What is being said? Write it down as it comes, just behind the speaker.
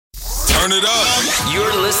Turn it up.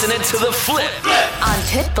 You're listening to The Flip on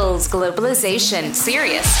Pitbull's Globalization,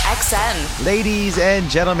 Sirius XM. Ladies and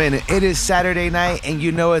gentlemen, it is Saturday night, and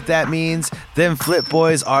you know what that means. Them Flip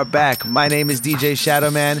Boys are back. My name is DJ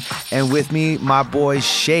Shadowman, and with me, my boy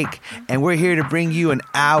Shake. And we're here to bring you an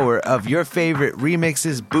hour of your favorite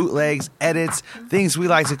remixes, bootlegs, edits, things we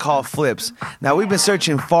like to call flips. Now, we've been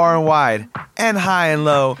searching far and wide, and high and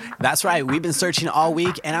low. That's right, we've been searching all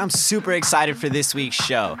week, and I'm super excited for this week's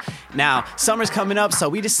show. Now, summer's coming up, so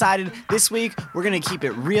we decided this week we're going to keep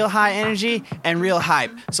it real high energy and real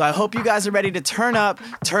hype. So I hope you guys are ready to turn up,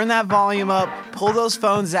 turn that volume up, pull those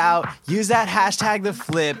phones out, use that hashtag The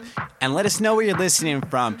Flip, and let us know where you're listening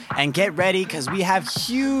from. And get ready, because we have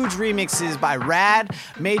huge remixes by Rad,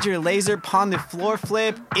 Major Lazer, Pon the Floor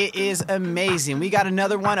Flip. It is amazing. We got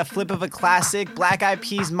another one, a flip of a classic, Black Eyed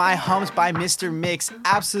Peas, My Humps by Mr. Mix.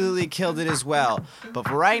 Absolutely killed it as well. But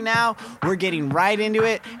for right now, we're getting right into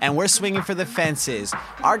it, and we're swinging for the fences.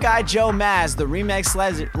 Our guy Joe Maz, the remix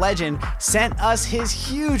legend, sent us his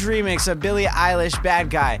huge remix of Billie Eilish, Bad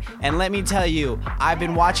Guy. And let me tell you, I've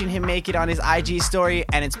been watching him make it on his IG story,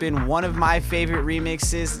 and it's been one of my favorite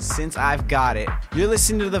remixes since I've got it. You're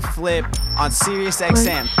listening to The Flip on Sirius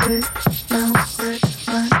XM. Just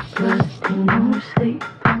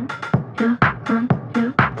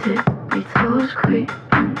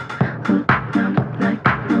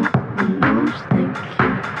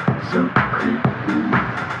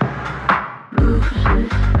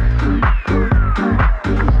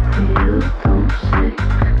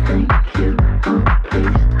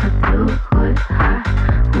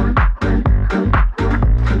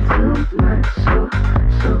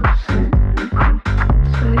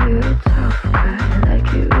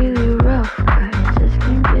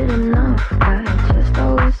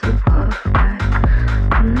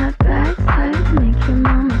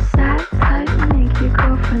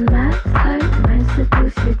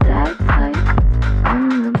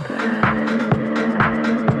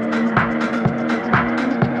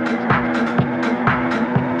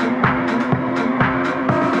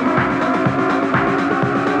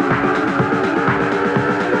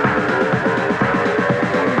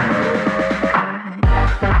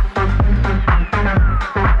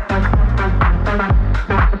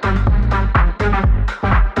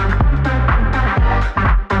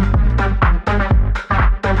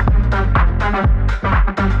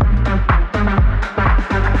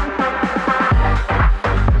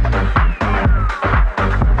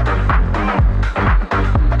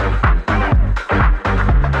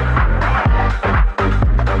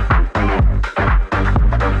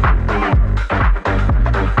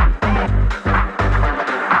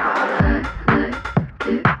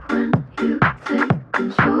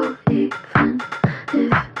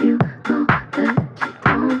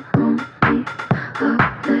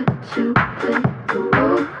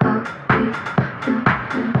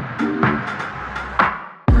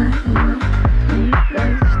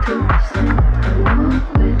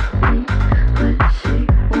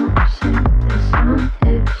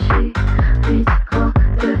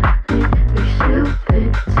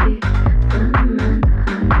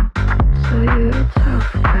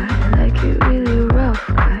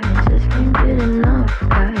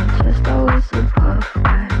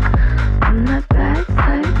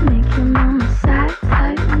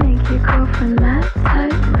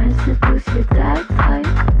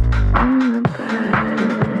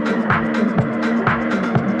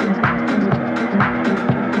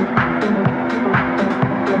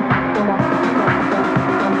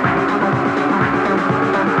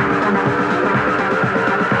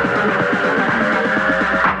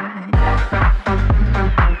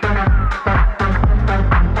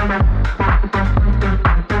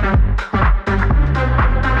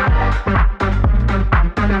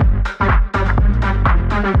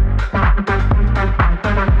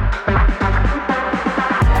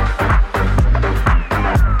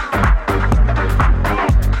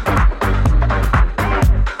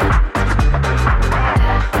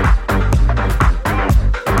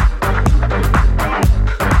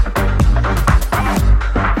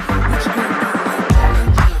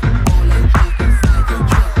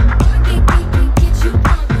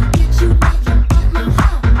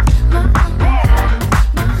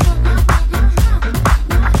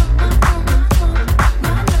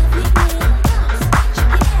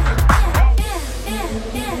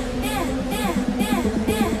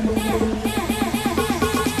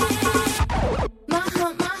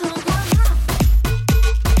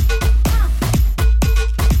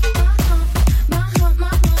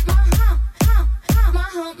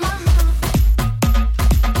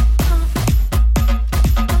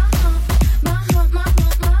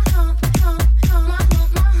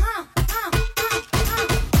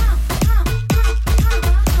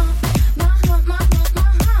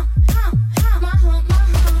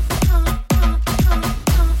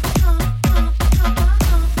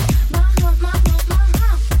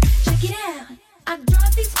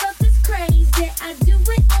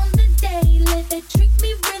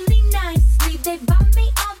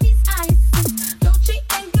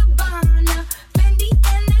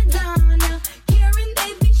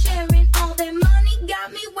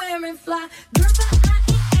fly. Girls are hot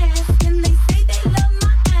and ass, and they say they love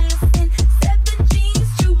my ass. And 7 jeans,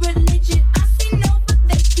 true religion. I say no, but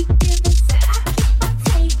they keep giving. Said I keep on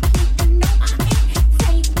taking, and no, I ain't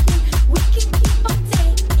taking. We can keep on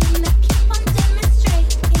taking, I keep on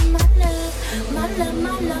demonstrating my love, my love,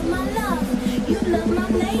 my love, my love. You love my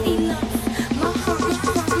lady love, my heart, my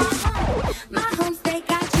heart, my heart. My homes, they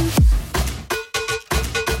got you.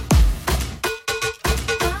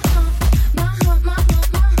 My heart, my heart,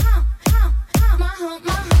 my heart, my heart,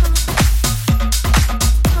 my heart.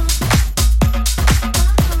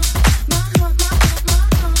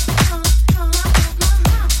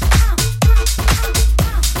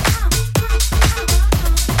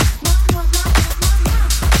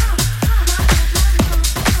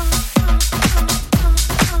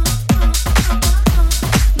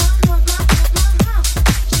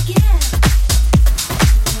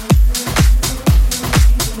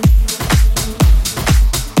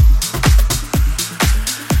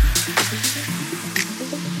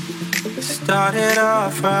 Started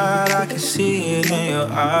off right, I can see it in your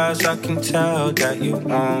eyes. I can tell that you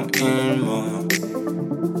want more.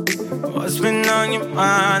 What's been on your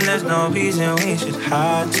mind? There's no reason we should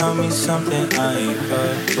hide. Tell me something I ain't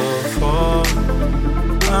heard before.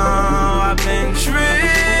 Oh, I've been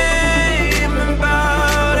dreaming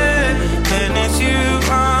about it, and it's you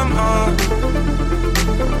I'm on.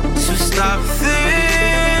 So stop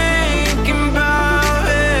thinking about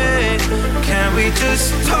it. Can we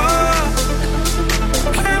just talk?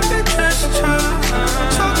 Can we just talk?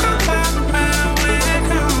 Talk about where we're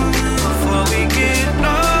going before we get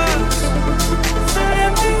lost.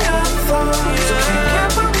 And we have thoughts. Can't get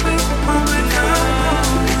what we want without.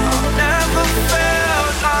 Never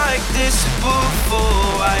felt like this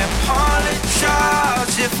before. I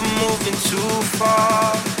apologize if I'm moving too far.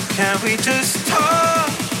 Can we just talk?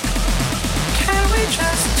 Can we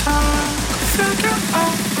just talk? Figure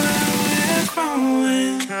out where we're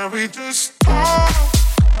growing. Can we just talk?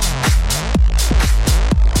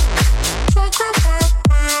 Talk about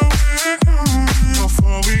where we're going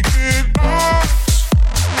before we get lost.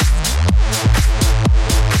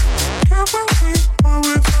 Get what we want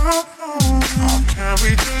without knowing. Can we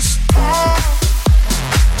just talk?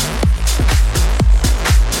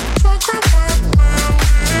 Talk about where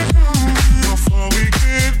we're going before we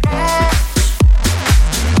get lost.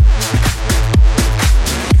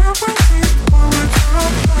 Get what we want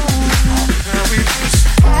without knowing. Can we just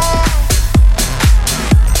talk?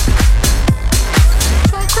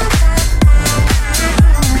 Talk about where we're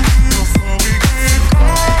going before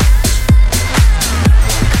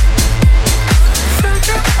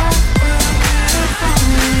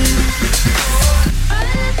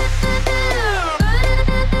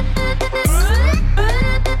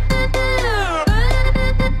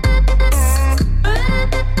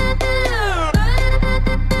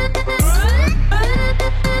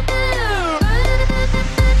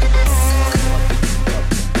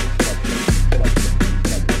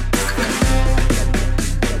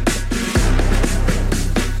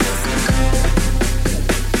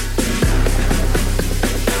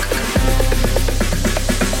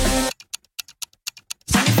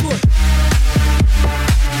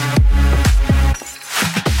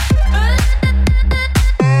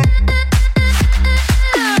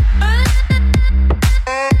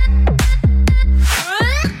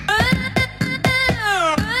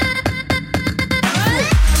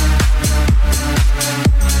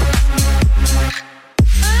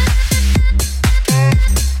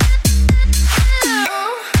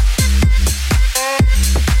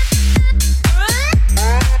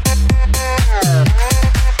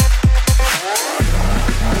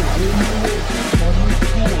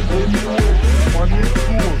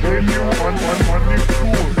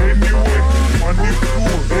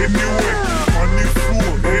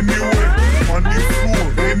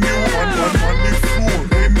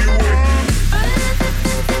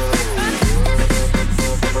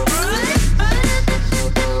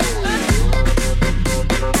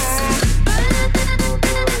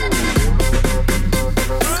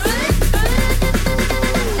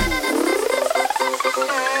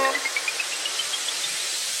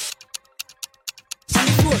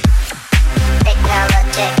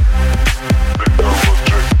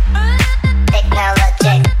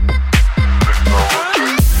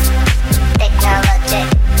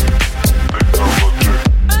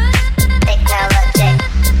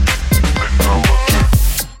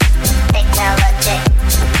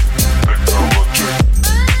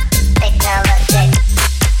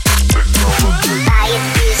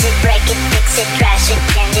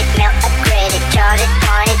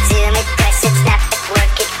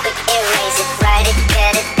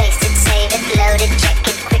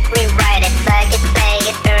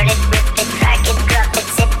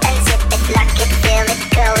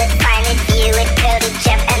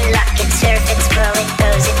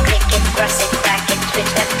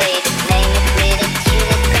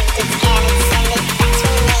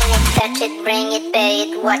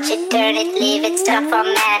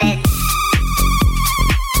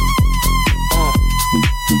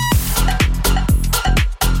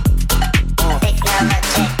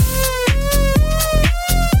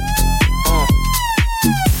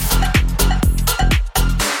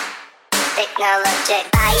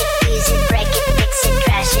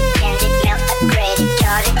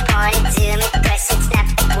point it, zoom it, press it, snap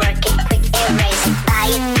it, work it, quick erase it, buy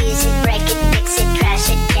it, use it, break it, fix it, trash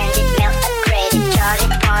it, change it, mail, upgrade it, chart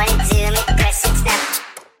it, point it, zoom it, press it, snap.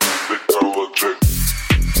 Technologic.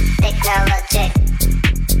 Technologic.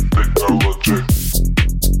 Technologic.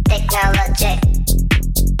 Technologic.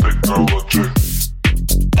 Technologic.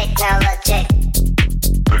 Technologic.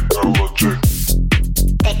 Technologic.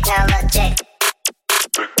 Technologic.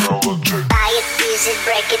 Technologic. Buy it, use it,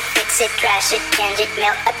 break it, fix it, trash it, change it,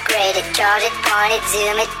 mail, upgrade it, chart it, point it,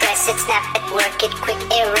 zoom it, press it, snap it, work it, quick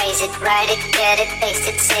erase it, write it, get it, paste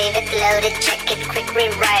it, save it, load it, check it, quick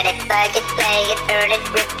rewrite it, plug it, play it, burn it,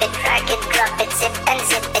 rip it, drag it, drop it, zip and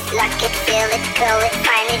zip it, lock it, fill it, call it,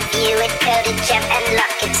 find it, view it, code it, jump and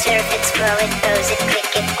lock it, surf it, scroll it, pose it,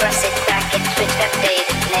 click it, cross it, crack it, switch,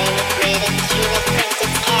 update it, name it, read it, tune it, print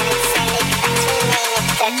it, scan it, send it, fax, rename it,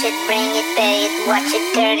 touch it, bring it, pay it, watch it,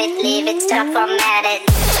 turn it, leave it, stop, format it.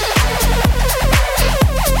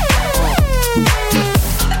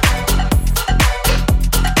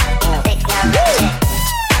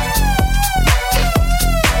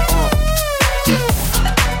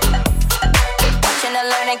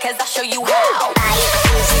 Cause I'll show you how. Buy it,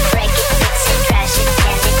 use it, break it, fix it, trash it,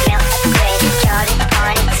 change it, mail, upgrade it, chart it,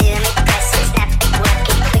 point it, zoom it, press it, snap it, work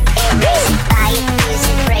it, quick erase it. Buy it, use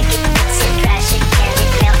it, break it, fix it, trash it, change it,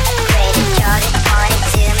 mail, upgrade it, chart it, point it,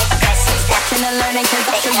 zoom it, press it, snap it. Watching and learning cause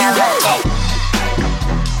I'll show you how.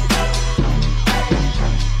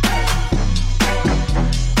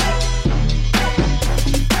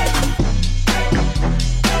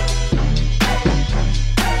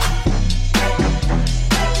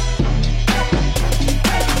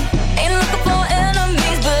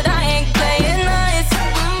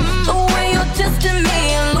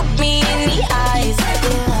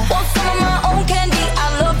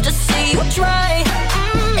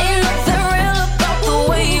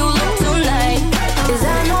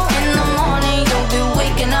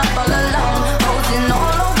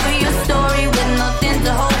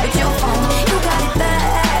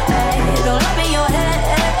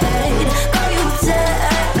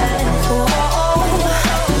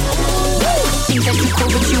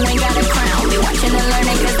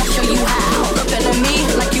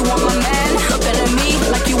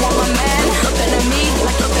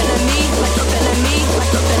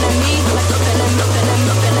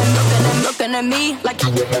 Me like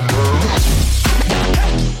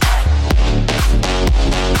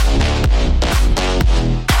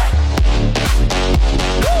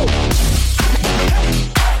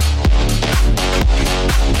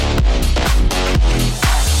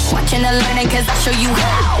watching and learning cause I'll show you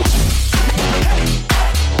how.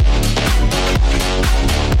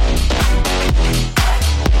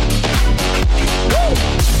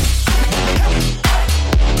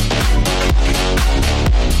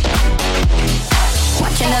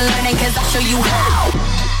 Watching and learning cause I'll show you how.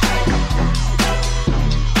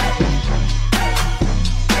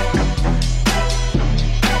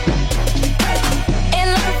 Ain't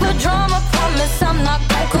looking for drama, promise I'm not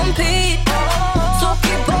gon' compete. So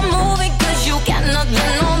keep on moving cause you got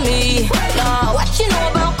nothing on me. Nah, what you know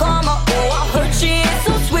about karma? Oh, I heard she ain't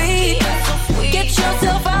so sweet. Get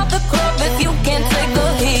yourself out the club if you can't take the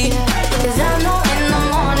heat. Cause I know in the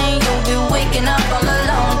morning you'll be waking up all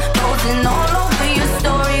alone, posting all over your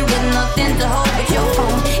story with nothing to hold but your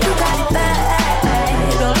phone. You got it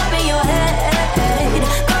bad, all up in your head.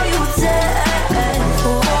 Girl, you said,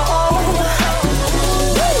 oh.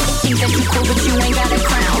 Think that you cool, but you ain't got a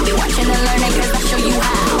crown. Be watching and learning cause I'll show you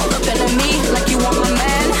how. Looking at me like you want my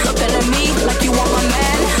man. Looking at me like you want my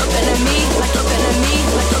man. Looking at me like looking at me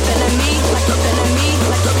like looking at me like looking at me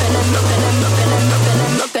like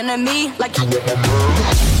looking at me like you want my man.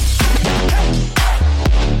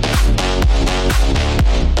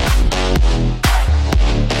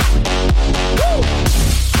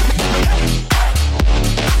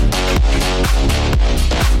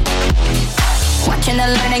 Watching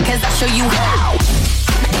and learning cause I'll show you how.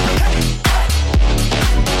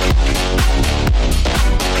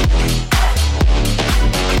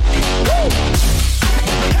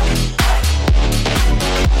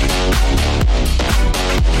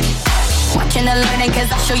 Watching and learning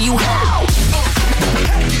cause I'll show you how.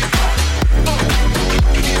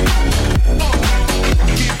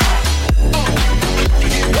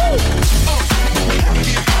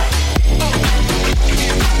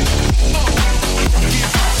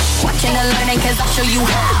 Watching and learning cause I'll show you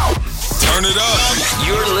how. Turn it up.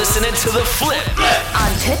 You're listening to The Flip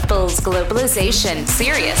on Pitbull's Globalization,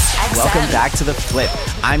 Sirius XM. Welcome back to The Flip.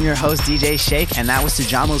 I'm your host, DJ Shake, and that was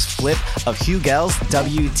Tujamo's flip of Hugel's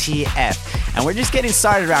WTF. And we're just getting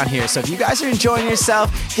started around here, so if you guys are enjoying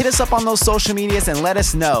yourself, hit us up on those social medias and let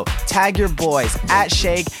us know. Tag your boys,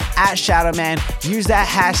 @Shake, @Shadowman. Use that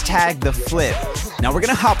hashtag, The Flip. Now we're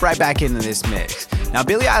gonna hop right back into this mix. Now,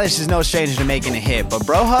 Billie Eilish is no stranger to making a hit, but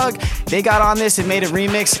Bro Hug, they got on this and made a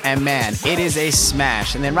remix, and man, it is a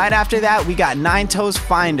smash. And then right after that, we got Nine Toes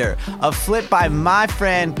Finder, a flip by my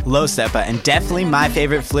friend Low Steppa, and definitely my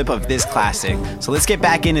favorite flip of this classic. So let's get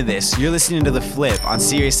back into this. You're listening to The Flip on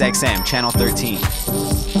Sirius XM, Channel 13.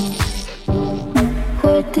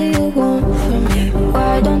 What do you want from me?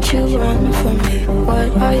 Why don't you run from me?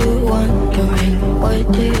 What are you wondering? What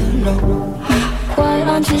do you know? Why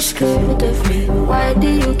aren't you scared of me? Why do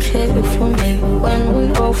you care for me? When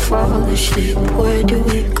we all fall asleep, where do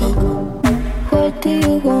we go? What do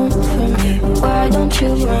you want from me? Why don't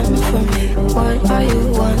you run from me? What are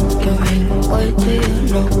you wondering? What do you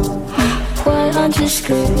know? Why aren't you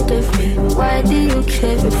scared of me? Why do you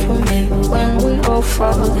care for me? When we all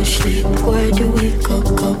fall asleep, where do we go?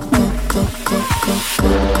 Go, go, go, go, go,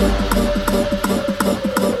 go, go, go, go,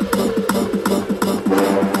 go.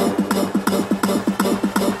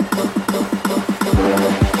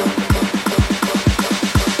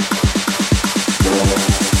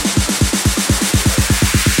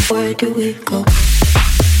 Where do we go?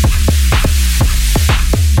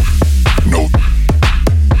 No.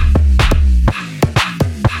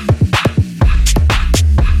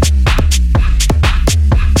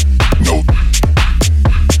 No.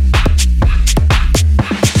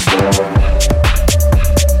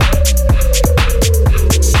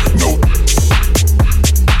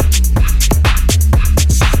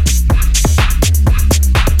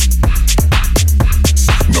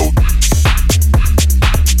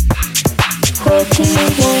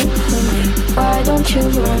 You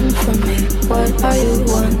run from me. What are you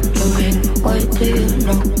wondering? What do you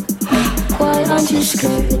know? Why aren't you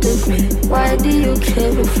scared of me? Why do you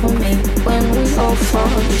care for me? When we all fall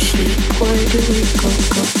asleep, where do we go?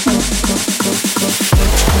 Go, go, go, go, go, go, go,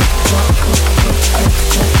 go, go,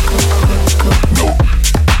 go, go, go, go.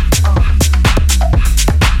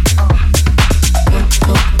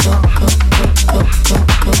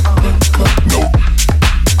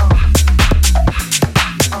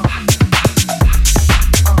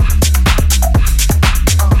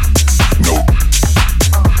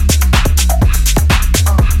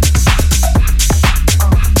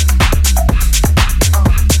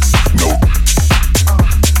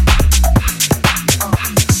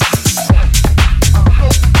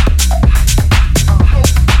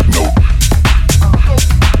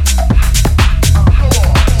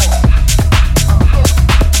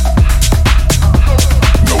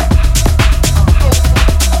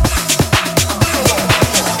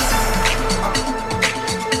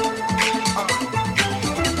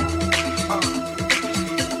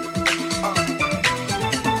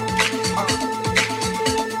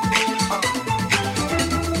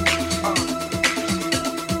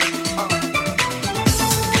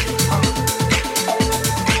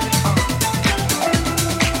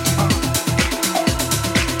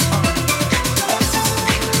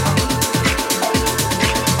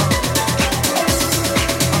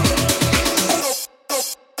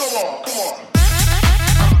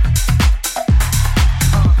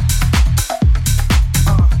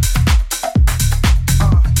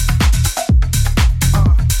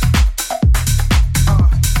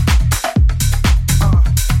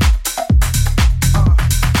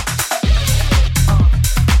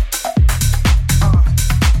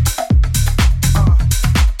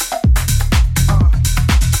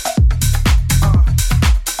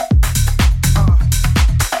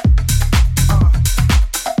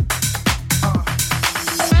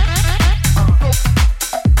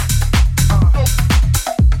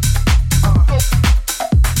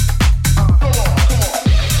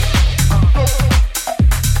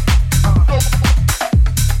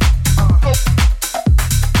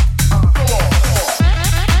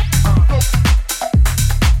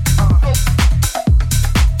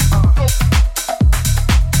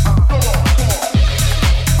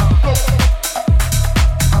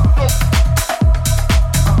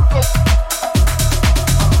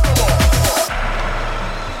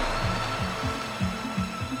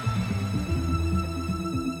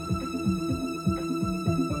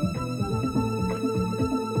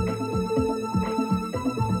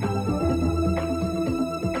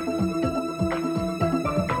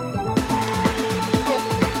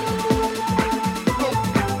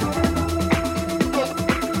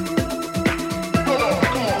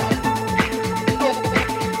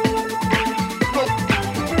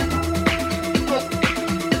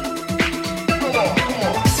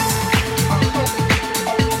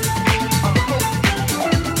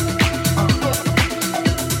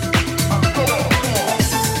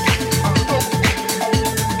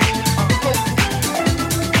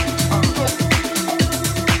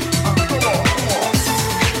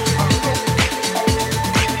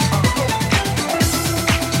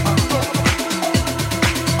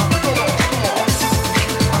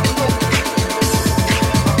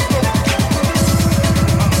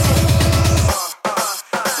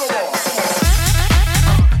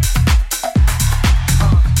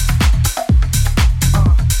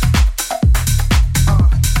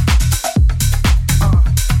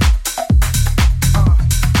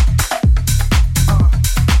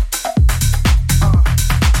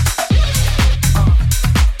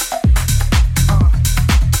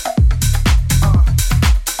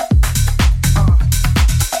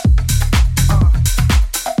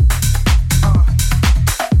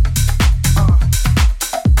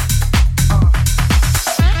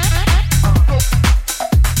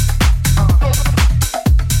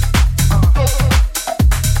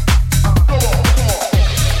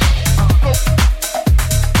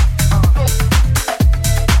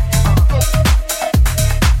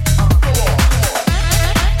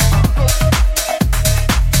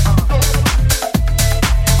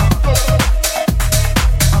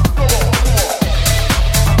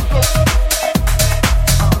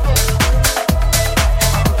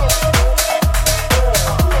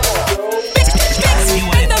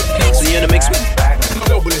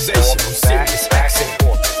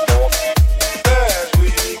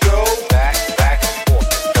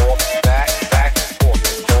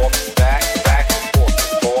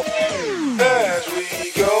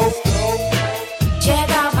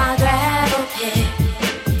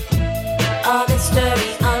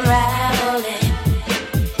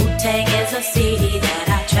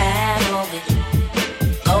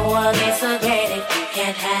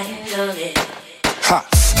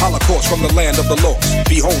 source from the land of the lost.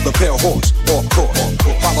 Behold the pale horse, off course.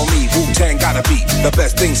 Follow me, Wu-Tang gotta be the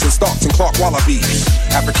best thing since Starks and Clark Wallabies.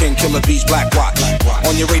 African killer bees, Black Watch.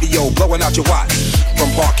 On your radio, blowing out your watch. From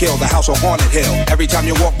Park Hill, the house on Haunted Hill. Every time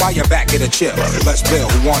you walk by, your back get a chill. Let's Bill,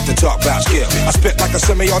 who want to talk about skill. I spit like a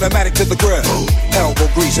semi-automatic to the grill. Elbow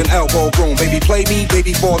grease and elbow room. Baby, play me,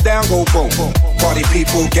 baby, fall down, go boom. Party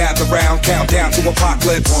people gather round, count down to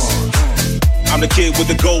apocalypse. I'm the kid with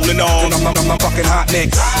the golden arms. I'm fucking hot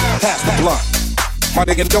niggas. Pass the blunt. My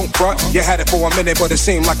nigga, don't front. You had it for a minute, but it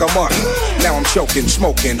seemed like a month. Now I'm choking,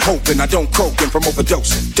 smoking, hoping I don't croaking from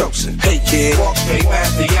overdosing. Hey kid, walk straight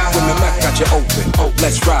past the eye. When the mouth got you open, oh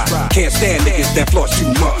let's ride. Can't stand niggas that floss too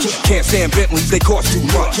much. Can't stand Bentleys, they cost too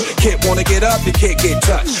much. Kid wanna get up, and kid get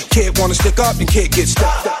touched. Kid wanna stick up, and kid get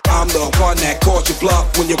stuck. I'm the one that calls you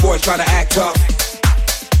bluff when your boys try to act tough.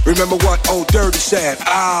 Remember what old Dirty said?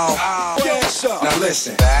 Ow. Yes, sir. Now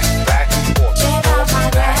listen. Back and forth. Check out my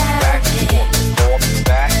rap.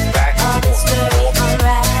 Back. All this dirty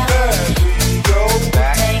unravel. There we go.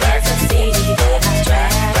 Take it to CD that I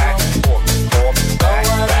travel. Oh,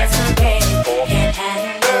 well, that's okay. Can't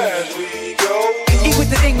handle it. There we go. Eat with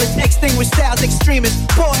the English, extinguish styles, extremists.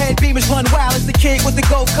 Forehead beamers run wild as the kid with the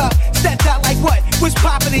gold cup. Stepped out like what? Was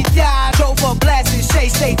popping in yard. Drove up blasting, Shay,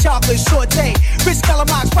 stay chocolate, saute. Rich color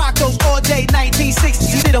mocks, rock those all day.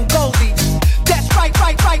 1960s, shit, I'm Goldie. That's right,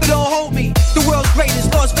 but don't hold me. The world's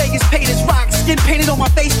greatest, Las Vegas paid as rock. Skin painted on my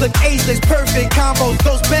face, look ageless. Perfect combos,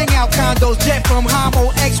 those bang out condos. Jet from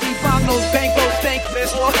Homo, X, we bong those bankroll's,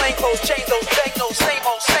 bankless. More plain clothes, change those, bang those, same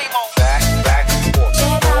old. Back and forth.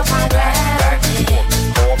 Check out my rap.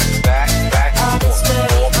 Back All and this forth.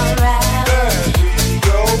 dirty unravel. There we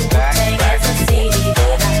go. Take it to CD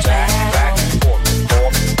that I travel. Oh,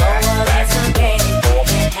 well, that's okay.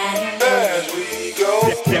 Can't handle it. There we go.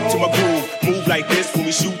 Step to my groove, move like this when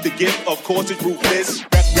we shoot the gift. Of course it's ruthless.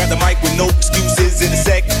 Grab the mic with no excuses in a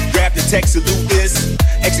sec. Grab the text, salute this.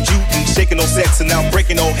 Executing, shaking no sets, and now I'm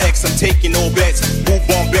breaking no hex. I'm taking no bets. Move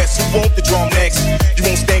on bets. Who want the drum next? You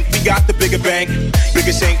won't stink. We got the bigger bank,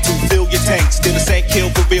 bigger shank to fill your tank. Still the same kill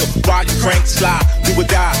for real. While you crank, slide, do or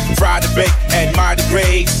die. Fry the bake, admire the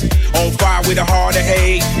grades. On fire with a heart of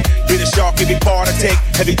hate. Be the shark, every part I take.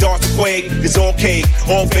 Heavy darts to quake. It's on cake,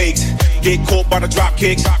 all fakes. Get caught by the drop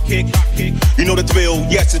kicks. You know the thrill,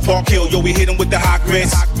 yes, it's Park Hill. Yo, we hit 'em with the hot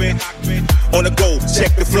grits. On the go,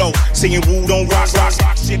 check the flow. Singing woo, don't rock.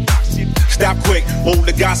 Stop quick, hold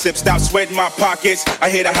the gossip. Stop sweating my pockets. I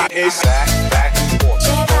hear the hot itch. Back and forth.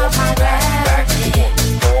 Check out my rap.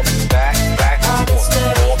 Back All and this forth.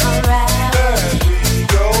 dirty unravel. There we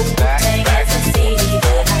go. Take it to CD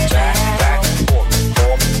that I travel. Oh,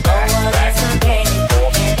 well, that's okay.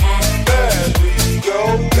 Can't handle it. There we go.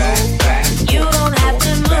 Back. You don't have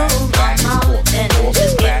to move my mountain.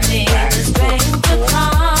 Just give me the strength to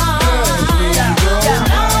climb.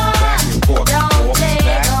 Don't take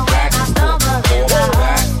me when I stumble and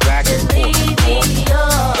fall. Just leave me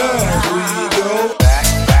alone. There we go.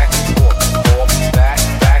 Back and forth.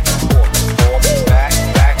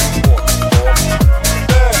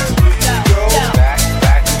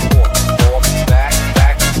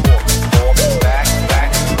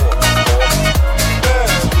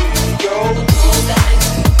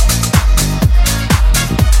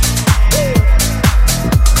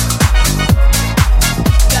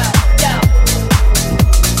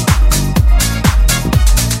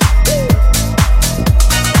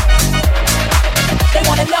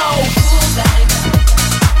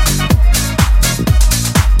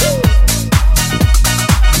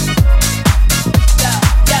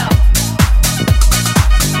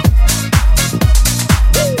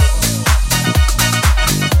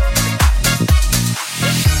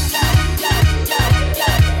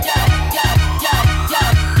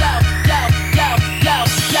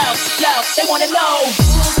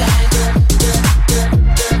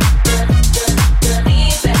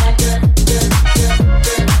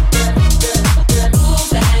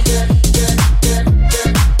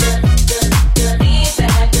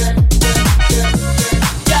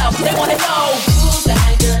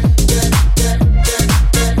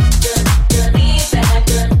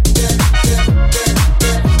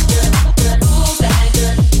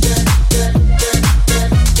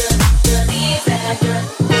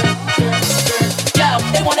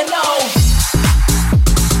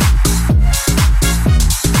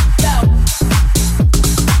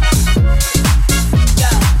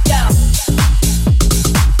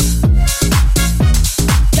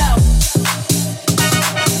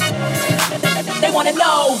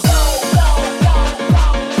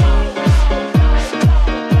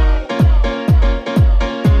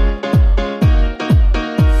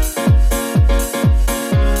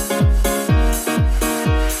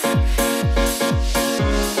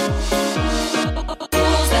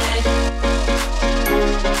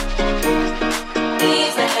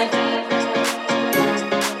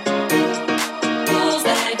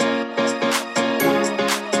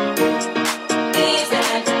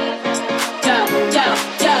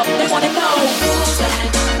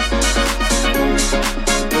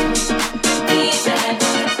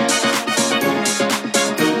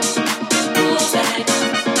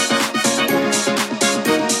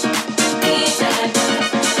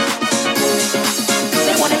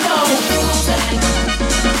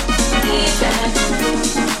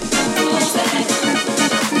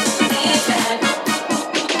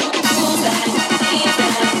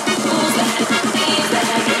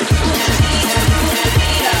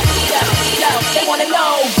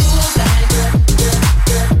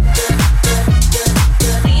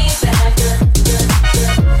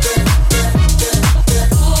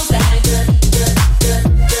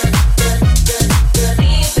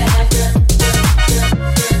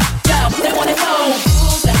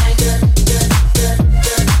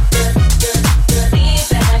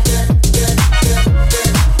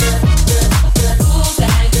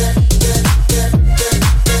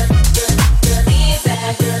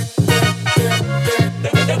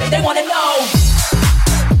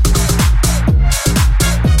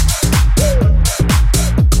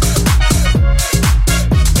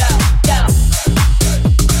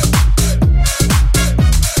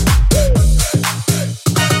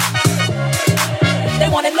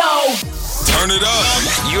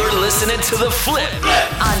 You're listening to The Flip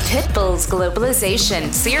on Pitbull's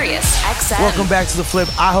Globalization, Sirius XM. Welcome back to The Flip.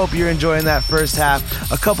 I hope you're enjoying that first half.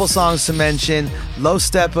 A couple songs to mention. Low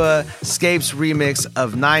Steppa, Scapes remix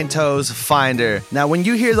of Nine Toes, Finder. Now, when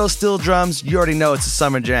you hear those steel drums, you already know it's a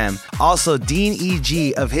summer jam. Also, Dean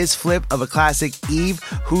E.G. of his flip of a classic Eve,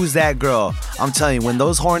 Who's That Girl? I'm telling you, when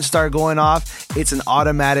those horns start going off, it's an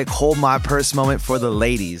automatic hold my purse moment for the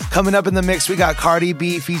ladies. Coming up in the mix, we got Cardi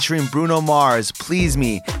B featuring Bruno Mars, Please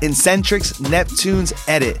Me, Eccentric's Neptune's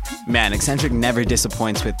Edit. Man, Eccentric never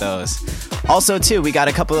disappoints with those. Also, too, we got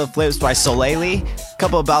a couple of flips by Soleil, a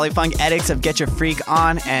couple of Bally Funk edits of Get Your Freak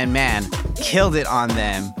On, and man, killed it on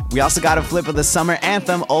them. We also got a flip of the summer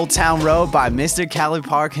anthem, Old Town Road by Mr. Cali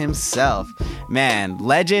Park himself. Man,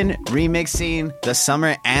 legend remixing the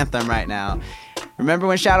summer anthem right now. Remember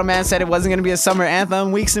when Shadow Man said it wasn't going to be a summer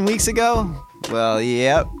anthem weeks and weeks ago? Well,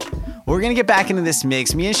 yep. We're going to get back into this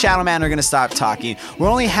mix. Me and Shadow Man are going to stop talking. We're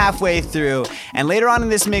only halfway through. And later on in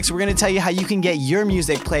this mix, we're going to tell you how you can get your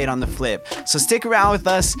music played on The Flip. So stick around with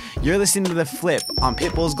us. You're listening to The Flip on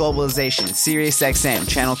Pitbull's Globalization, Sirius XM,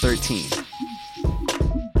 Channel 13.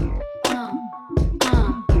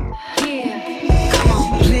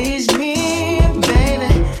 Please me,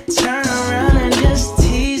 baby. Turn around and just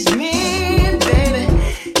tease me, baby.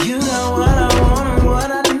 You know what I want and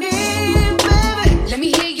what I need, baby. Let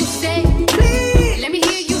me hear you say, please. Let me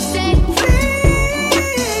hear you say,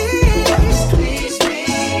 Please me,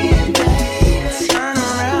 baby. Turn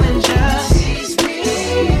around and just tease me,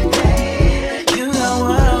 baby. You know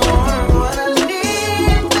what I want and what I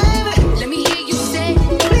need, baby. let me hear you say,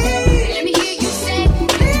 let me hear you say,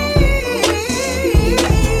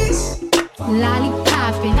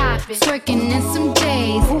 lollipopping, twerking in some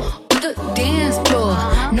J's on the dance floor.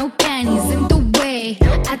 No panties in the way.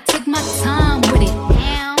 I take my time with it.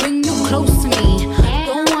 Bring you close to me.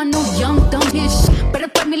 Don't want no young dumb ish. Better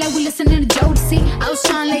fuck me like we listening to Jodeci. I was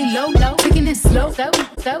trying to lay low, taking it slow.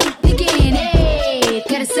 Thinking, hey,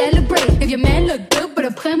 gotta celebrate. If your man look good,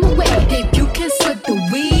 better put him away. If you can sweat the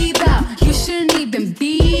weave out, you shouldn't even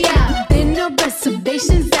be out. There no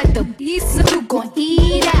reservations at the pizza. You gon'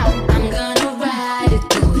 eat out. I'm gonna ride it,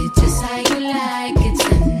 do it just how you like it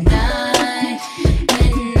tonight.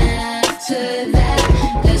 And after that,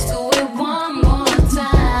 let's do it one more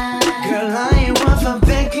time. Girl, I ain't one for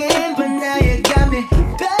begging, but now you got me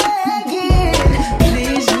begging.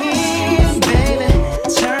 Please me, baby.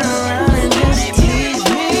 Turn around and just tease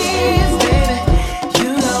me, baby. You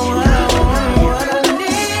know what I want and what I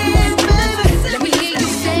need, baby. Let me hear you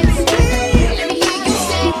say, let me hear you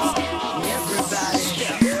say.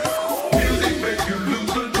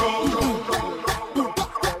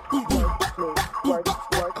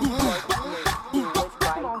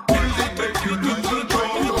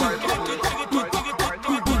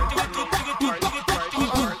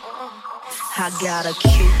 I got a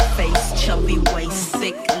cute face, chubby waist,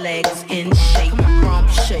 thick legs in shape. Rump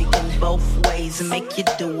shaking both ways, make you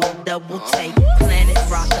do a double take. Planet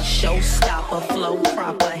rocker, showstopper, flow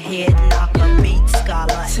proper, head knocker, beat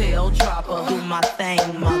scholar, tail dropper. Do my thing,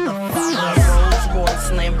 motherfucker. Rolls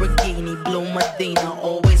Royce, Lamborghini, blue Medina,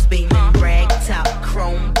 always beaming. Rag top,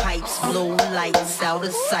 chrome pipes, blue lights out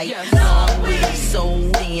of sight. Long weed,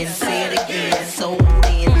 sold in, say it again, sold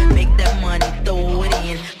in. Make that money, throw it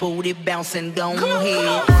in, booty bouncing, go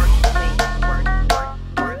ahead.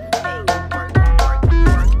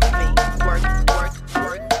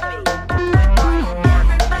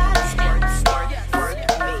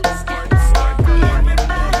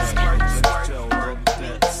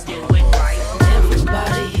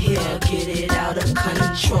 Everybody here, get it out of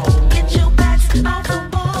control. Get your backs off the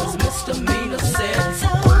walls, misdemeanor said so.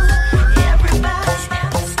 Everybody,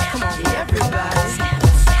 come on, everybody,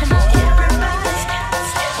 come on, everybody.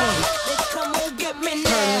 Come on, get me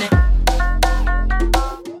now.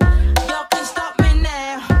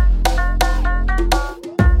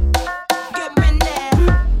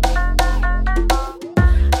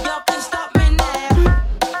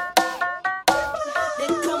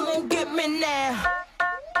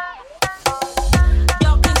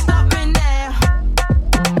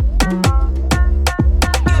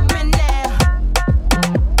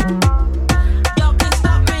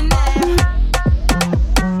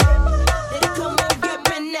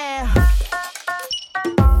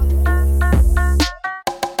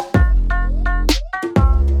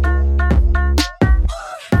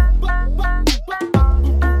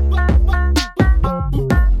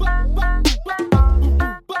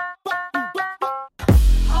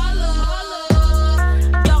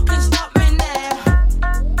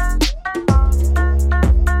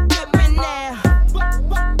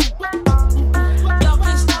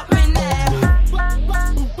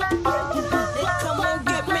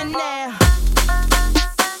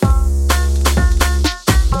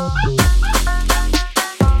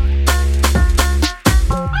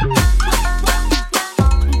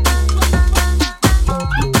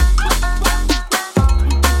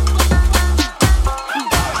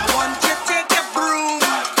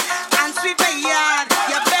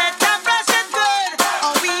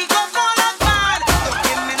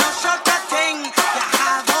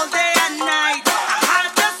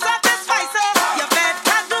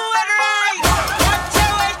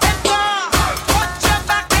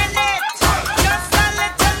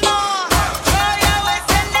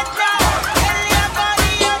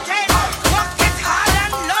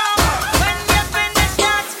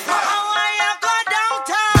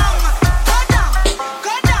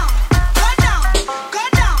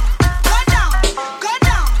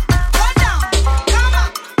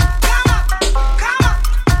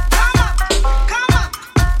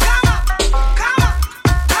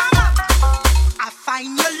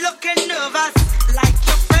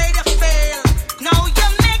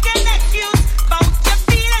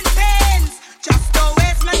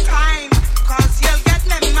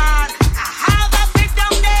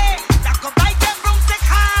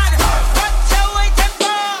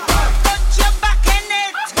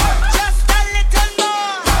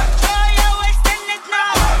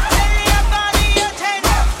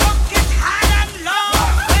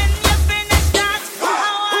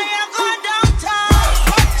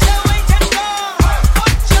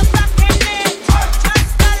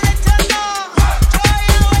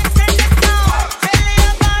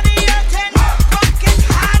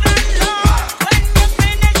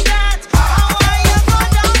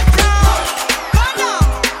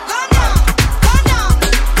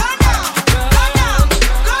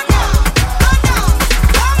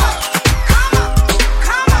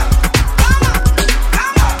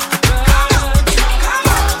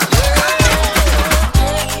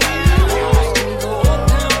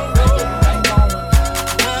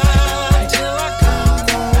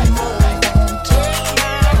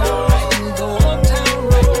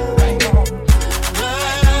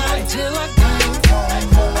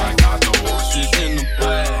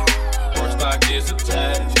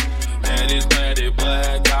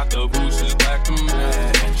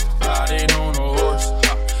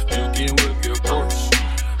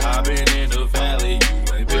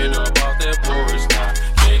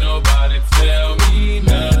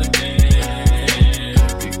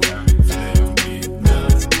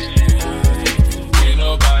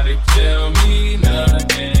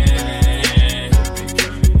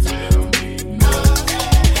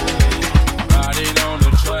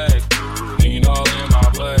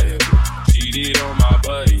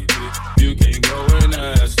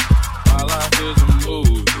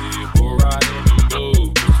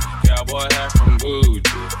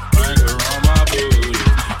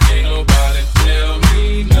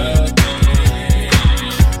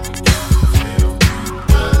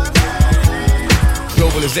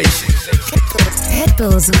 globalization.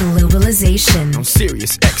 Pitbull's Globalization. On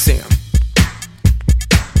Sirius XM.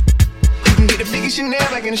 You can get the biggest Chanel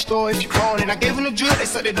back in the store if you want it. I gave him the drill, they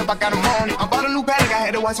set it up, I got him on it. I bought a new bag, I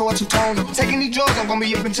had to watch so I two-tone it. Taking these drugs, I'm gonna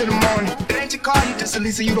be up until the morning. It ain't your car, you just a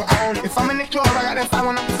Lisa, you don't own it. If I'm in the club, I got that fight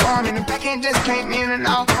when I'm performing. The back end just came in and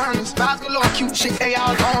out corners. Vibes galore, cute shit, they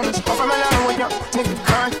all on us. I'm from Atlanta with young nigga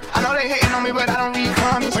current. I know they hating on me, but I don't read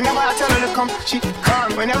comments. Whenever I tell her to come, she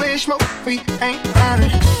come. Whenever it's smoke, we ain't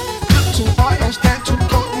running. Look too hard, don't stand too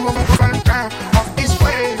close, we gon' run it down. Off this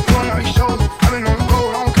way, doing all these shows. I've been on the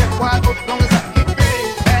road, I don't care where I go, as long as I get paid.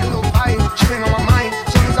 Bad little fire, she been on my mind.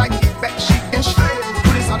 As soon as I get back, she can straight. Do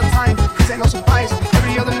this all the time, this ain't no surprise.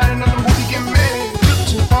 Every other night, another movie get made. Look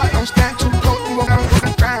too hard, don't stand too close, we gon' run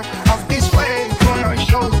it down. Off this way, doing all these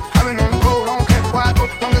shows. I've been on the road, I don't care where I go,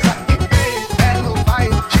 as long as I get paid. Bad little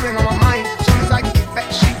fire, she been on my mind. As soon as I get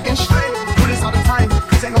back, she can straight. Do this all the time,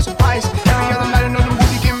 this ain't no surprise. Every other night, another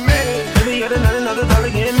movie get made. Every other night, another dollar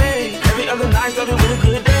getting made. Every other night, started with a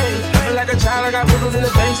good day. I feel like a child, I got boogers in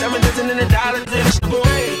the face. I'm dancing in the dollars, then it's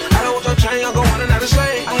away. I don't want your chain, I'm going another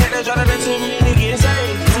slave. I had that try to rent to me, and get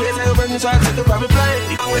insane. See, they take a break, so I took the private plane.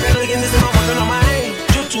 You with that again, this is my working on my aim.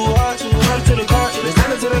 Shoot too hard to the car. It's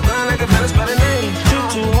down to the ground like a better spell a name. Shoot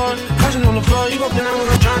too hard, crushing on the floor. You gon' think I'm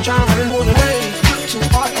gonna try and run and move the way. Shoot too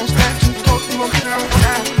hard, don't stand too close, you gon' get it on the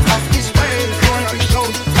ground. Off this way, doing all these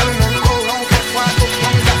shows. I've been on the road, I don't care where I go, as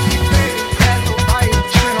long as I get paid. Bad little fire,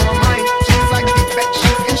 she been on my mind. As soon as I get back,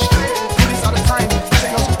 she can straight. Do this all the time, this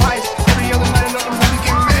ain't no surprise. Every other night, another movie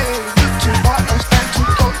get made. Look too hard, don't stand too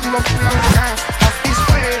close, you gon' get it on the ground. Off this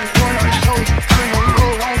way, doing all these shows. I've been on the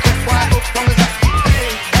road, I don't care where I go, as long as I get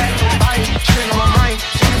paid. Bad little fire, she been on my mind.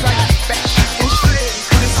 As soon as I get back, she can straight.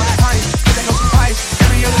 Do this all the time, this ain't no surprise.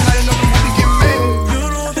 Every other night, another movie get made. You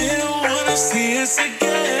know they don't wanna see us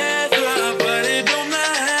together, but it don't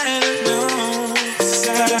matter, no. 'Cause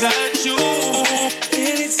I got you.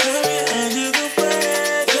 Anytime you're under the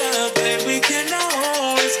weather, babe, we can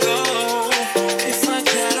always go. If I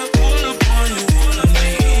gotta pull up on you on the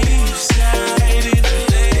east side in the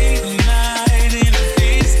late night in the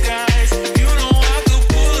disguise, you know I could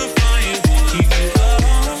pull up on you, keep you up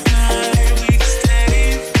all night. We can stay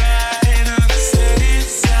right on the safe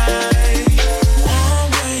side. One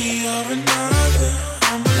way or another,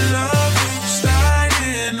 I'ma love you,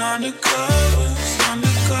 sliding undercover.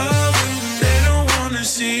 They don't wanna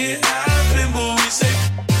see it happen, but we say.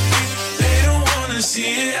 They don't wanna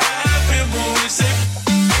see it happen, but we say.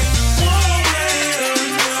 One way or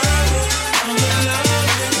another, I'ma love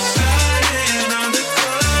you, sliding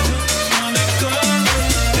undercover.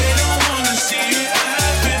 They don't wanna see it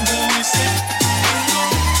happen, but we say.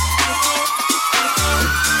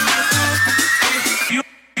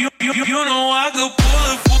 You know I could pull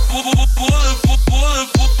it.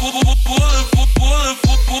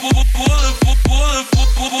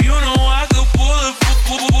 You know I could pull it.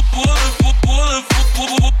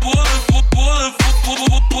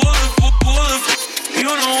 You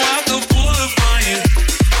know I could pull it for you.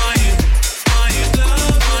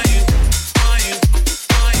 Love on you.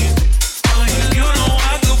 You know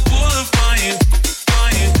I could pull it for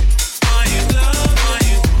you. Love on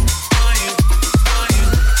you.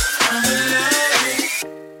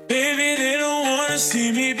 Baby, they don't wanna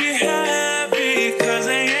see me be happy, 'cause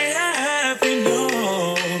they ain't happy, no.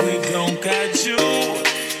 We don't got you.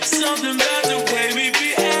 Something about the way we be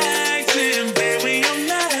acting, baby, I'm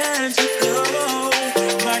magical.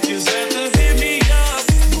 Might just have to hit me up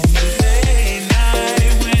on the late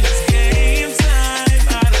night when it's game time.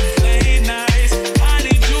 I done play nice. I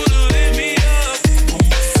need you to hit me up on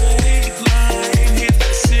my fake line. Hit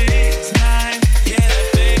the 6-9, yeah, that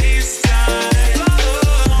FaceTime.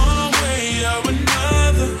 One way or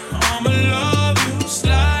another, I'ma love you,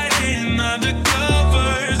 sliding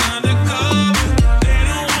undercovers. They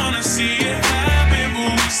don't wanna see it happen,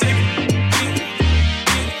 but we say.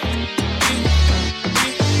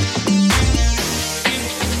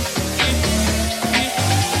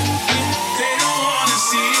 They don't wanna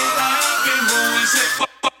see it happen, but we say. They don't wanna see it happen,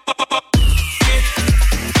 but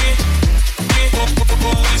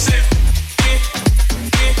we say.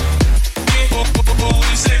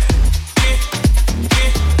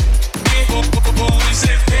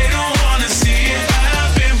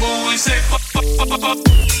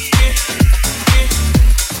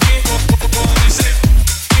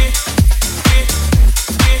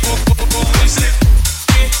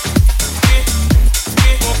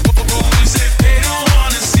 They don't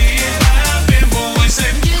wanna see it happen, but we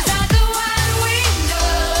say. Just out the wide window,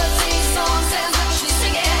 sing song says how she's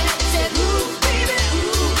singing. Said ooh, baby,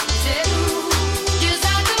 ooh, said ooh. Just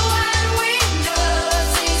out the wide window,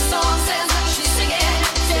 sing song says how she's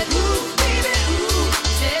singing.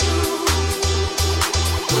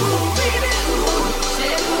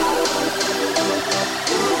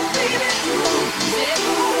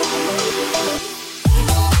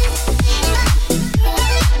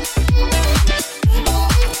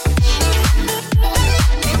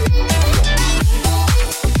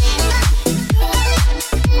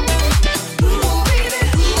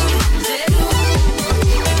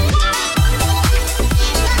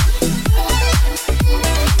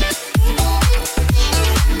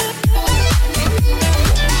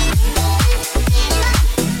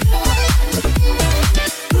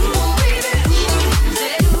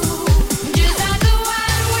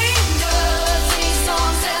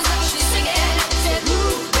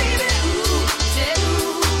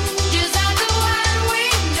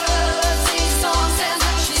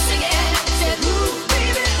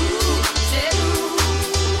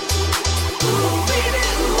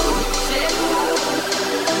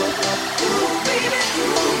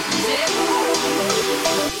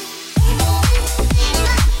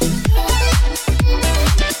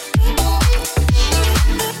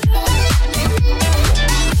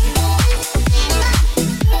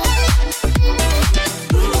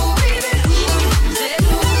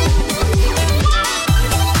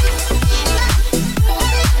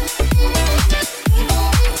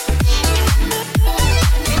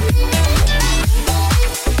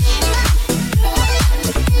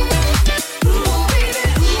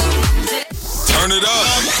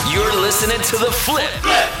 listening to The Flip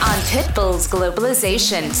On Pitbull's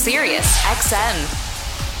Globalization, Sirius XM.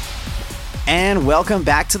 And welcome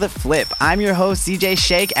back to The Flip. I'm your host, DJ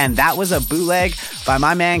Shake, and that was a bootleg by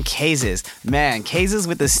my man, Kazes. Man, Kazes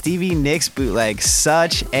with the Stevie Nicks bootleg.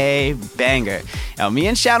 Such a banger. Now, me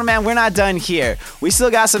and Shadow Man, we're not done here. We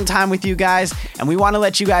still got some time with you guys, and we want to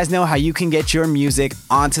let you guys know how you can get your music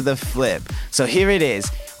onto The Flip. So here it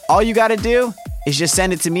is. All you got to do is just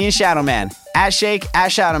send it to me and Shadow Man. At Shake, at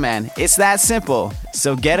Shadow Man. It's that simple.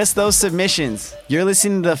 So get us those submissions. You're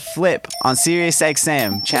listening to The Flip on Sirius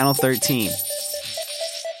XM, channel 13.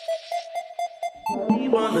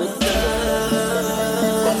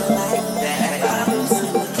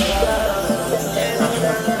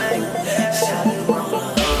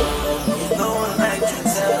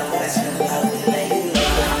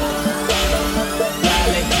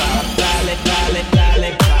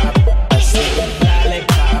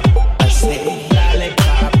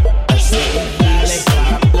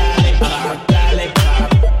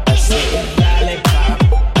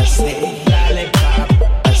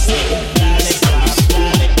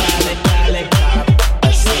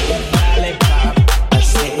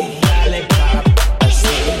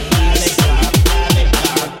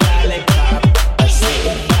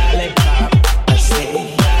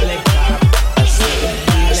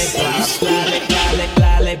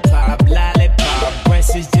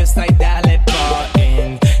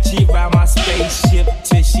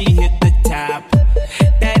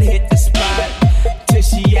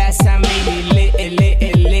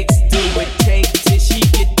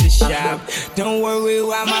 Don't worry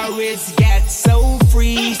why my wrist got so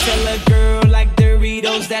freeze. Tell a girl like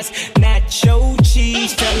Doritos, that's nacho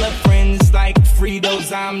cheese. Tell her friends like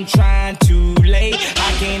Fritos, I'm trying to lay.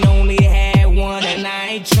 I can only have one and I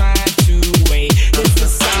ain't trying to wait. It's a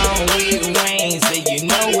song with Wayne, so you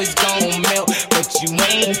know it's gon' melt. But you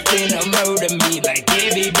ain't finna murder me like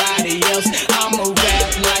everybody else. I'ma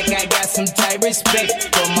rap like I got some type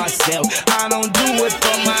respect for myself. I don't do it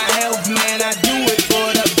for my health, man, I do it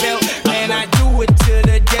for the belt. Man, I do it to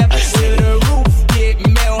the depth, to the roof, get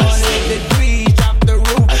melt. 100 degrees, drop the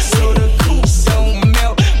roof, so the coop don't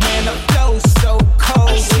melt. Man, the flow's so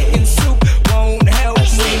cold, chicken soup won't help.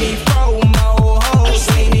 We need promo hoes,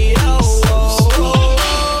 we need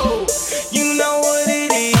you know what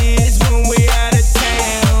it is when we out of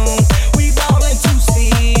town. We ballin' 2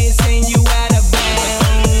 C's and you out of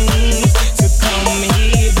bounds. So come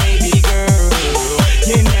here, baby girl.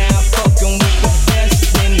 You're now fucking with the best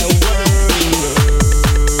in the world.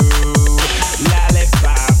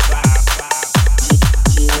 Lollipop, pop, pop.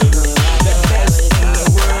 The best in the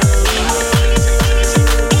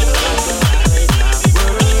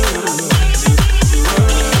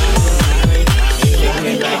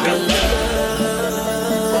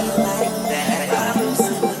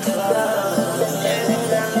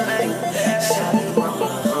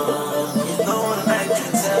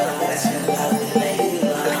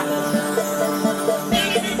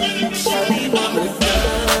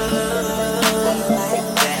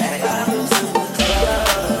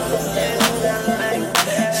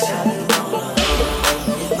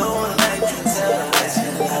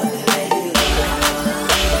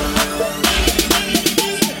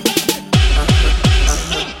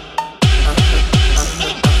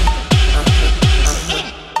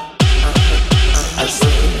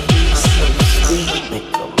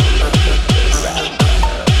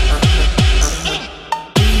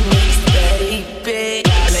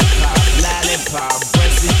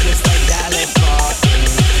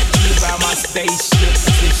spaceship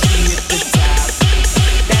till she hit the top.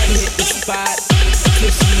 That hit the spot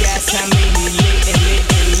till she asks how many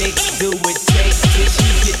licks do it take till she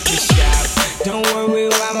get the shop. Don't worry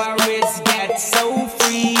why my wrist got so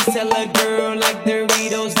freeze. Tell a girl like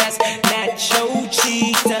Doritos, that's nacho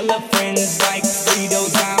cheese. Tell her friends like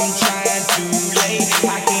Fritos, I'm trying to lay.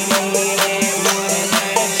 I can only have one and I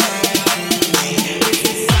ain't trying to wait. It's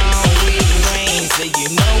a song with Wayne, so you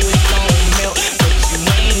know it's gon' melt. But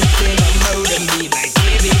you ain't finna murder me like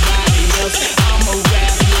everybody else. I'ma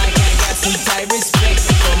rap like I got some type respect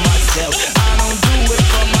for myself. I don't do it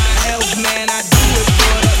for my health, man, I do it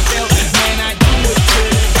for the belt. Man, I do it to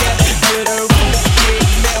the depth, to the roof, get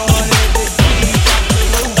melt. 100 degrees, drop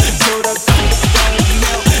the roof, so the coop don't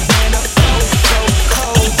melt. Man, the flow's so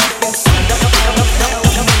cold, you can see the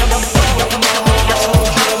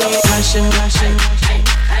Russian, Russian,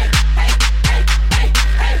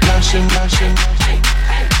 Russian, Russian,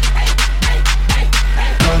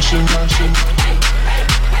 Russian, Russian,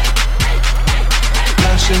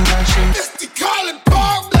 Russian, Russian. They call it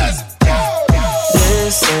Bob, let's go.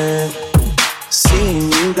 Listen,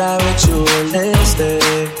 seeing you got ritualistic.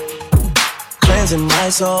 poison my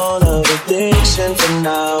soul of addiction for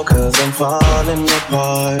now, cause I'm falling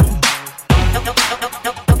apart.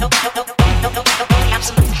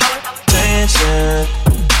 Tension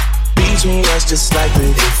between us just like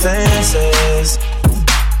the defenses.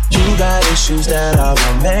 You got issues that I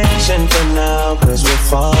won't mention for now, cause we're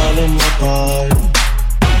falling apart.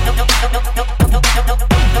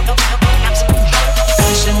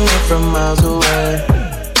 Passionate from miles away,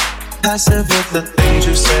 passive with the things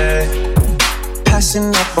you say,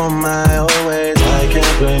 passing up on my old ways. I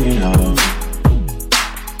can't blame you, no.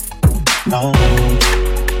 No.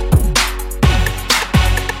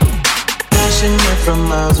 Passionate from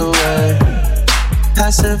miles away,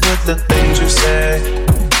 passive with the things you say,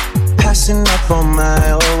 passing up on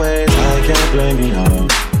my old ways. I can't blame you, no.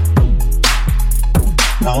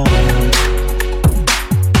 No.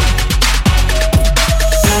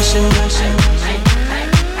 Passion, passion.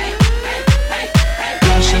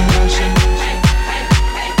 Passion, passion.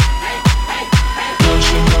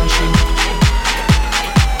 Passion, passion.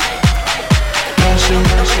 Passion,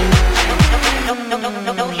 passion.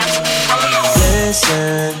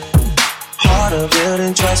 Listen, harder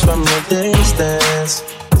building trust from a distance.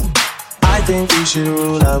 I think we should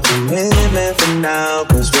rule out commitment for now,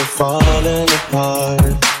 cause we're falling apart.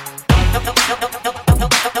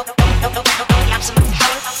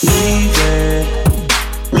 Leaving,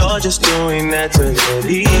 you're just doing that to get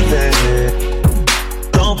even.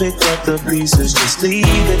 Don't pick up the pieces, just leave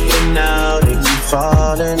it for now. They keep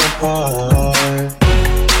falling apart.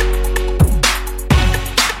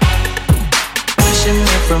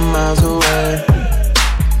 Passionate from miles away,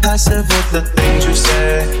 passive with the things you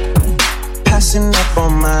say, passing up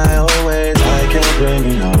on my old ways. I can't blame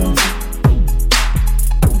you, no.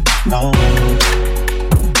 No.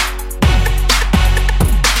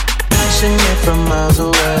 Passionate from miles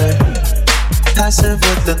away, passive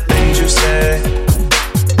with the things you say,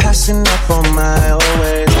 passing up on my old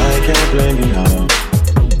ways. I can't blame you, no.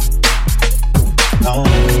 No.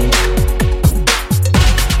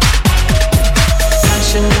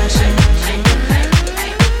 Passion, passion.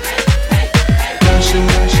 Passion,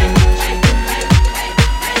 passion.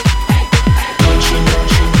 Passion,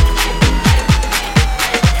 passion.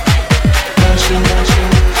 Passion, passion.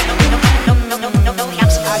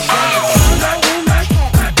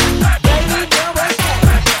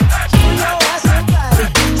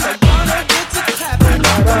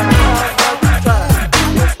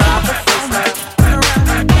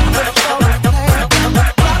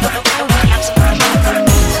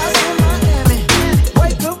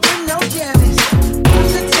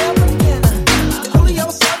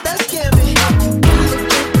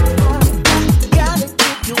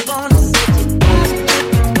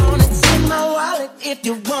 If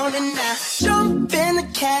you want it now, jump in the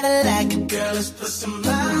Cadillac. Girl, let's put some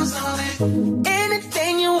miles on it.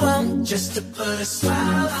 Anything you want, just to put a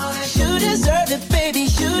smile on it. You deserve it, baby.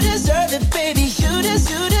 You deserve it, baby. You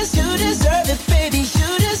deserve it, baby. You deserve it.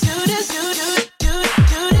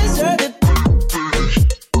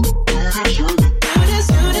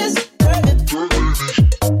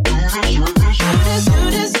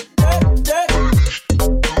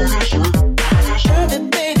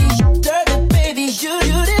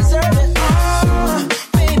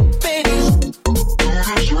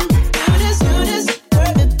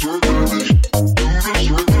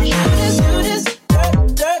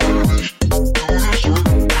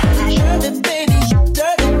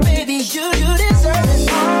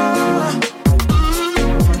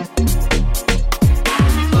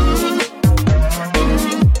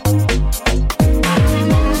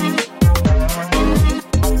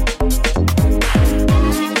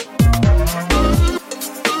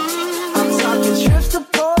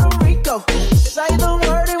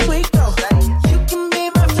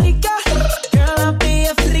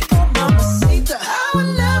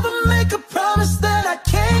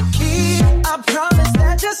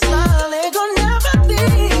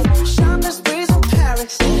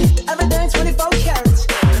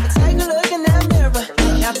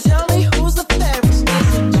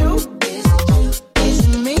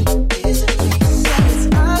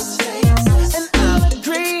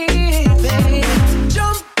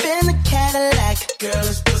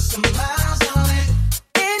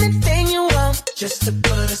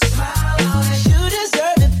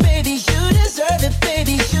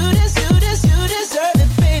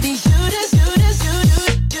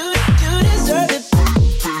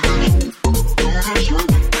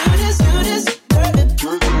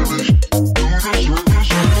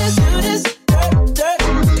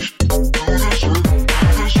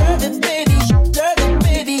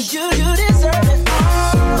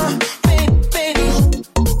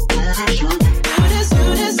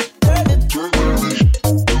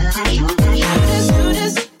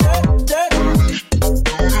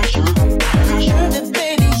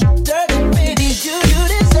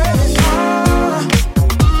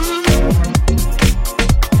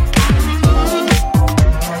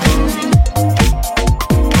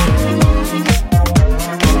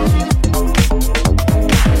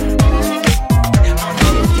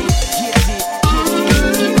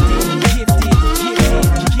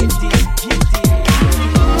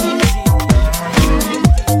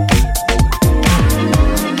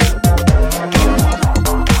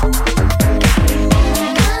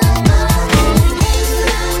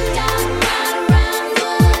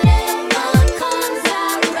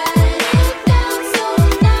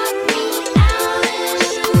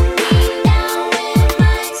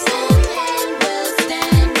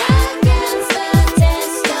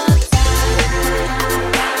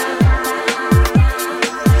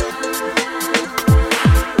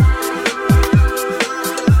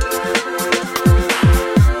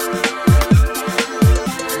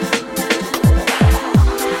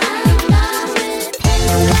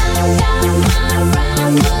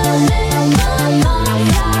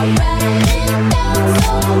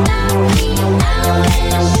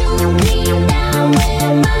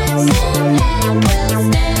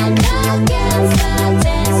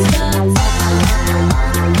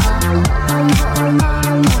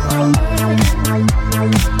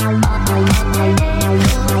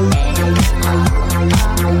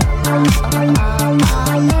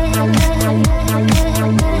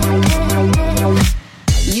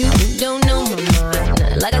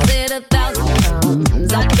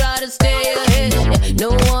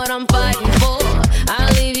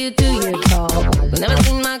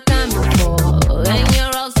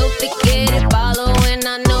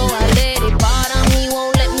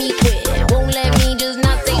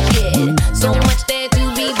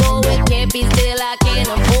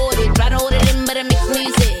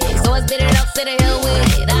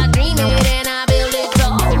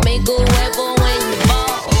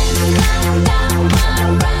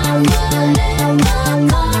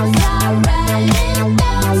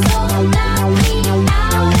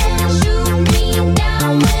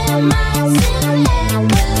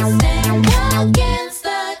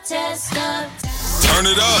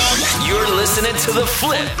 listening to The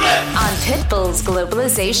Flip on Pitbull's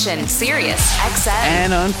Globalization, Sirius XM.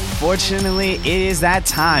 And unfortunately, it is that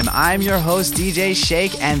time. I'm your host, DJ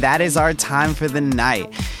Shake, and that is our time for the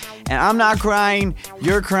night. And I'm not crying,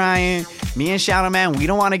 you're crying. Me and Shadow Man, we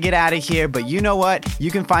don't want to get out of here, but you know what?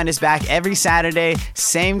 You can find us back every Saturday,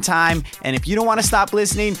 same time. And if you don't want to stop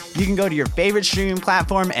listening, you can go to your favorite streaming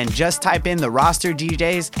platform and just type in the roster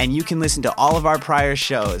DJs, and you can listen to all of our prior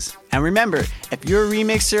shows. And remember, if you're a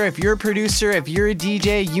remixer, if you're a producer, if you're a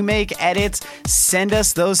DJ, you make edits, send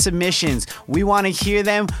us those submissions. We want to hear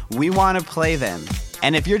them, we want to play them.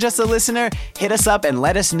 And if you're just a listener, hit us up and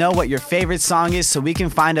let us know what your favorite song is so we can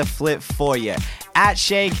find a flip for you. At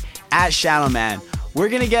Shake, at Shadowman. We're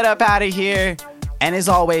going to get up out of here. And as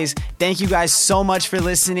always, thank you guys so much for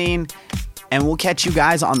listening. And we'll catch you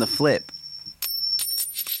guys on the flip.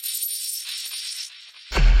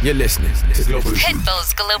 You're listening to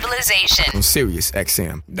Pitbull's Globalization on Sirius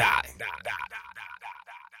XM. Die.